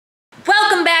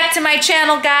back to my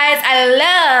channel, guys. I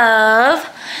love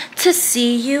to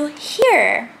see you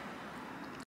here.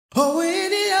 Oh,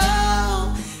 when it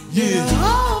all, yeah, it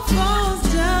all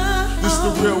falls down. This the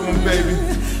real one, baby.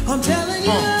 I'm telling you,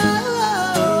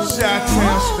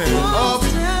 Chi-Town stand up.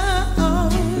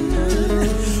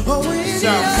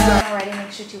 Already,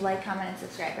 make sure to like, comment, and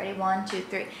subscribe. Ready? 1, 2,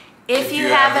 3. If you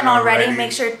haven't already,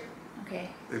 make sure. Okay.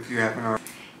 If you haven't already.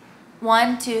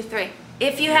 1, 2, 3.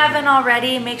 If you haven't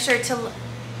already, make sure to.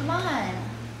 Come on.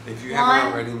 If you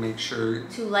haven't already, make sure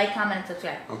to like, comment, and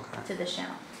subscribe to this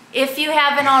channel. If you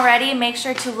haven't Okay. already, make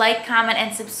sure to like, comment,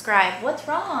 and subscribe. What's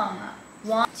wrong?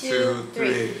 1, 2,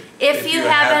 3. If you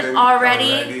haven't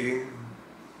already.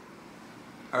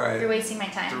 All right. You're wasting my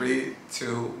time. 3,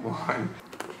 2, 1.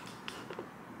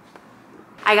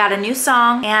 I got a new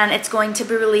song and it's going to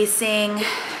be releasing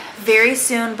very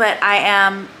soon, but I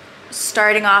am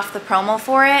starting off the promo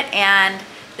for it, and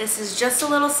this is just a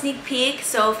little sneak peek.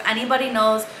 So if anybody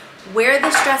knows where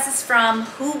this dress is from,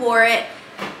 who wore it,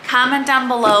 comment down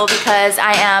below because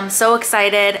I am so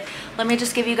excited. Let me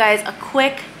just give you guys a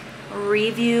quick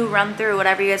review, run through,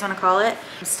 whatever you guys want to call it.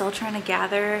 I'm still trying to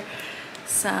gather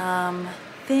some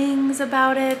things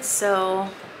about it,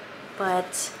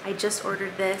 but I just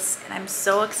ordered this and I'm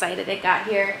so excited it got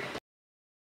here.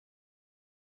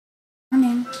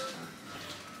 Morning.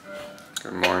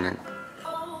 Good morning.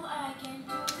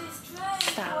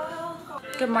 Stop.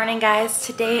 Good morning, guys.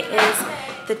 Today is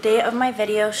the day of my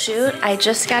video shoot. I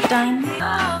just got done.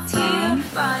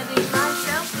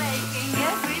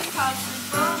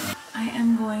 I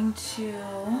am going to,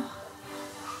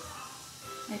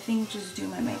 I think, just do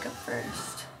my makeup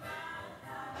first.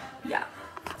 Yeah.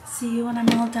 See you when I'm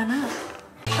all done up.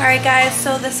 Alright guys,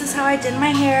 so this is how I did my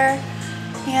hair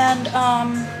and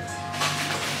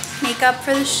makeup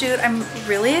for the shoot. I'm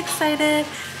really excited.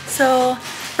 So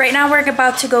right now we're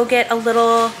about to go get a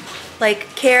little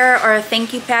like care or a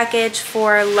thank you package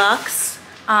for Lux,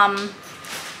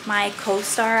 my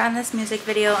co-star on this music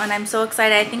video, and I'm so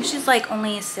excited. I think she's like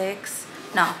only 6.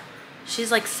 No,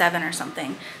 she's like 7 or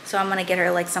something. So I'm gonna get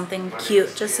her like something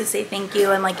cute just to say thank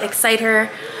you and like excite her.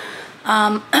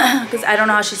 Because I don't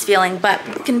know how she's feeling, but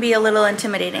it can be a little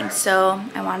intimidating, so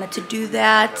I wanted to do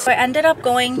that. So I ended up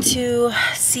going to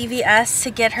CVS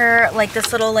to get her like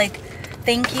this little like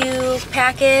thank you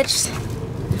package,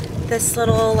 this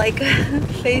little like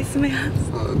face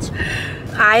mask.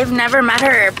 I've never met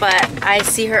her, but I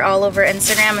see her all over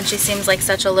Instagram and she seems like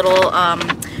such a little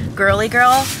girly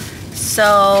girl,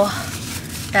 so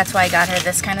that's why I got her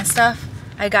this kind of stuff.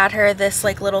 I got her this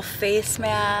like little face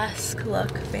mask.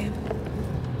 Look, babe.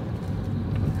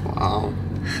 Wow.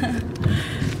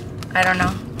 I don't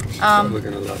know. We're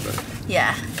gonna love it.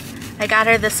 Yeah. I got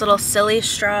her this little silly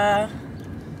straw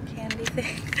candy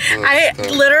thing. Oh,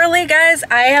 literally, guys,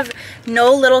 I have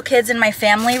no little kids in my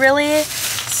family really.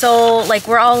 So like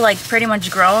we're all like pretty much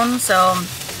grown. So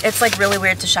it's like really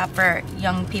weird to shop for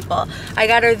young people. I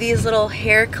got her these little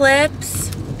hair clips.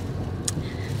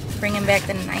 Bringing back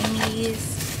the 90s.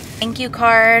 Thank you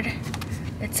card.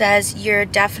 It says you're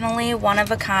definitely one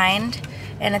of a kind,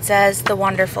 and it says the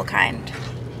wonderful kind.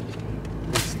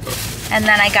 And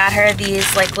then I got her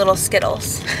these like little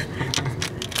Skittles.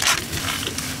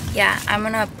 Yeah, I'm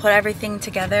gonna put everything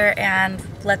together and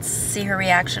let's see her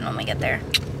reaction when we get there.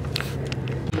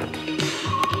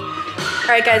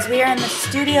 Alright guys, we are in the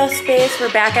studio space. We're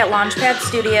back at Launchpad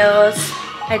Studios.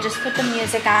 I just put the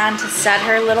music on to set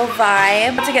her little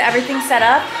vibe, to get everything set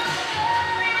up.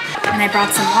 And I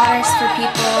brought some waters for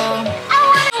people.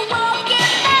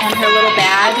 And her little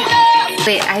bag.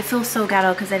 Wait, I feel so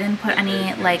ghetto because I didn't put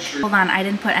any, like, hold on, I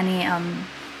didn't put any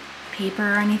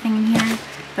paper or anything in here,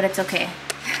 but it's okay.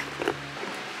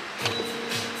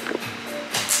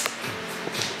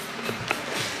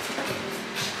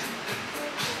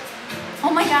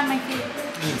 Oh my god, my feet.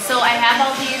 So I have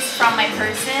all these from my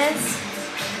purses.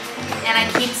 And I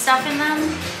keep stuff in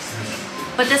them,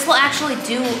 but this will actually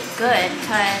do good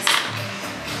because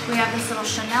we have this little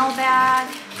Chanel bag.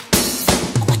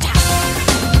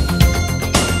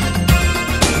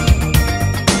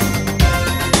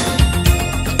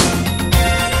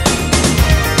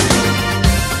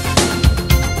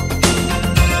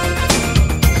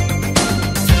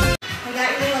 I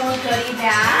got your little goodie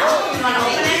bag. You want to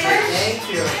open it first? Thank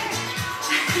you.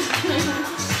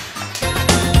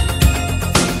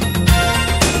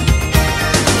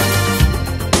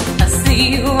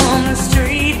 You on the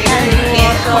street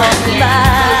and walk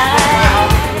by.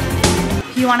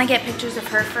 You want to get pictures of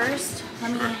her first?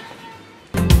 Let me.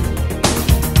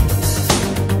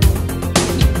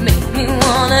 Make me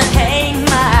wanna hang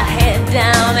my head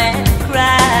down and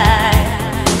cry.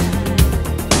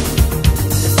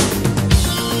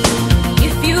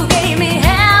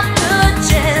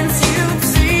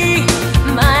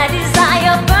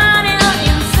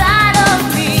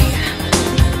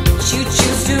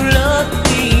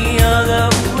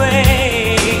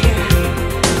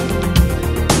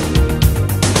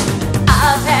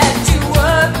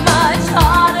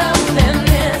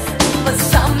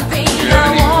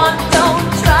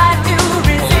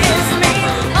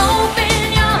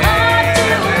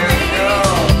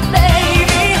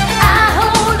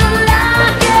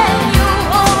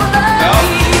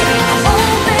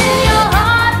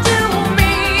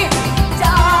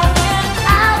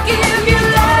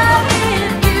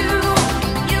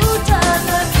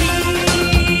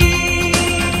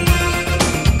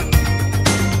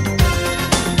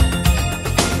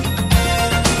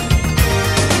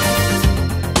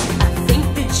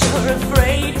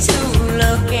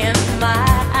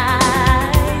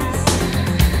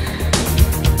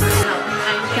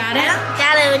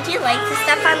 would you like to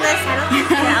step on this? I don't think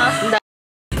so.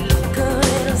 Look a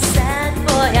little sad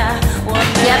for ya.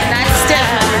 Yep, that's stiff.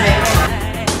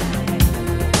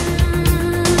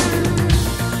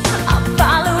 I'll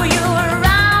follow you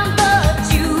around,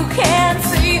 but you can't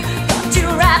see. Got you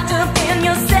wrapped up in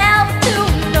yourself to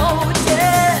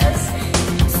notice.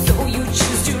 So you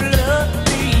choose to look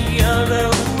the other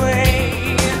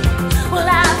way. Well,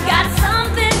 I've got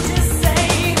something to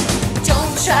say.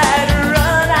 Don't try to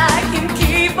run, I can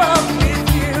keep up with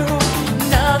you.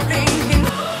 Nothing can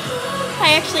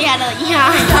I actually had a,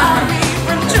 yeah. stop me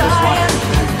from trying.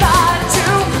 Got to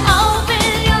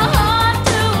open your heart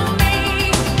to me,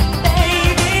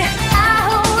 baby. I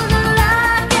hold the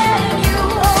lock and you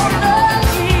hold the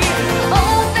key.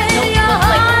 Open your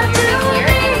heart to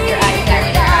me,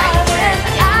 darling.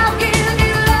 I'll give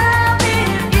you love if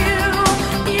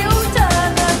you turn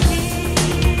the key.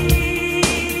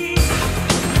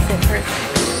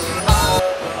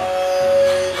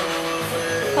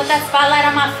 Put that spotlight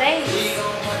on my face.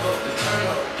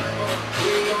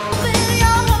 Open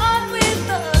your heart with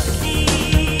the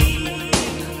key.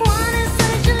 One is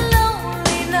such a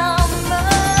lonely number.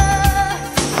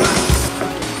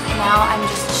 Now I'm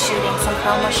just shooting some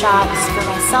promo shots for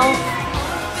myself.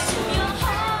 Your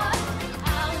heart,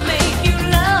 I'll make you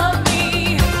love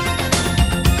me.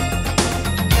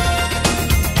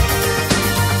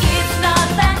 It's not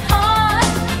that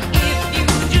hard if you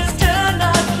just turn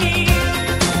the key.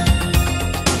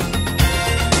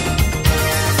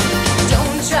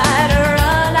 Don't try to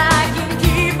run, I can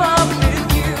keep up with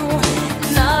you.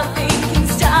 Nothing can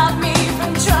stop me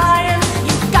from trying.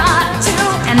 You got to.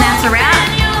 And that's a wrap.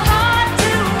 Open your heart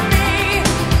to me,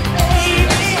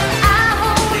 baby. I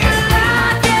hold the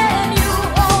lock and you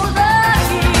hold the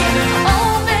key.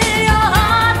 Open your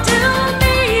heart to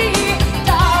me,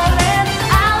 darling.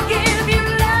 I'll give you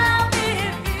love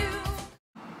if you.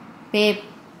 Babe.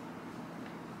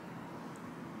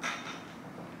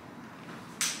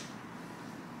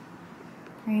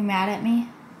 Are you mad at me?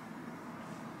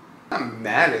 I'm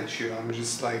mad at you. I'm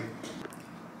just like,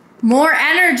 More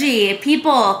energy.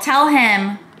 People, tell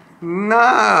him.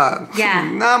 nah. Yeah.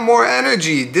 Not more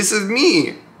energy. This is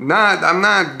me. I'm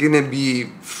not gonna be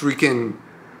freaking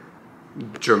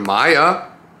Jeremiah.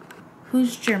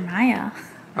 Who's Jeremiah?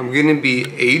 I'm gonna be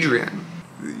Adrian.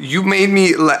 You made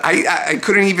me, I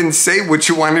couldn't even say what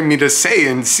you wanted me to say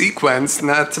in sequence,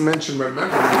 not to mention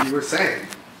remember what you were saying.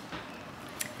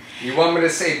 You want me to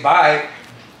say bye?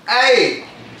 Hey,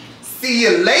 see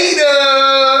you later.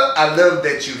 I love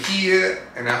that you're here,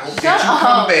 and I hope that you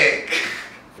come back.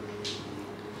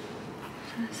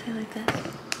 Say like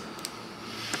this.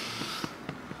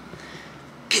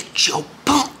 Get your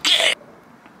punky.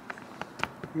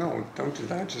 No, don't do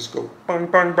that. Just go bang,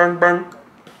 bang, bang, bang.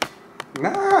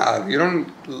 Nah, you don't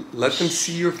let them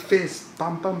see your fist.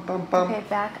 Bum, bum, bum, bum. Okay,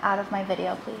 back out of my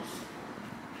video, please.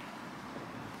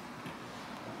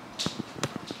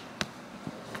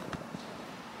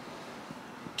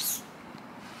 Psst.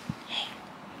 Hey.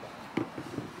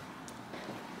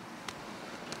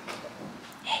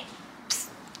 Hey. Psst.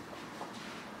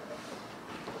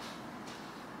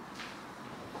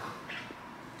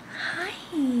 Hi.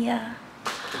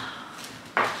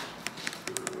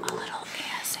 A little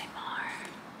ASMR.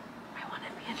 I want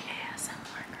to be an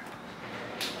ASMR girl.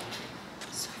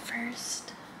 So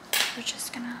first, we're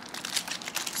just gonna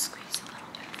squeeze a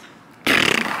little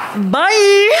bit.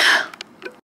 Bye!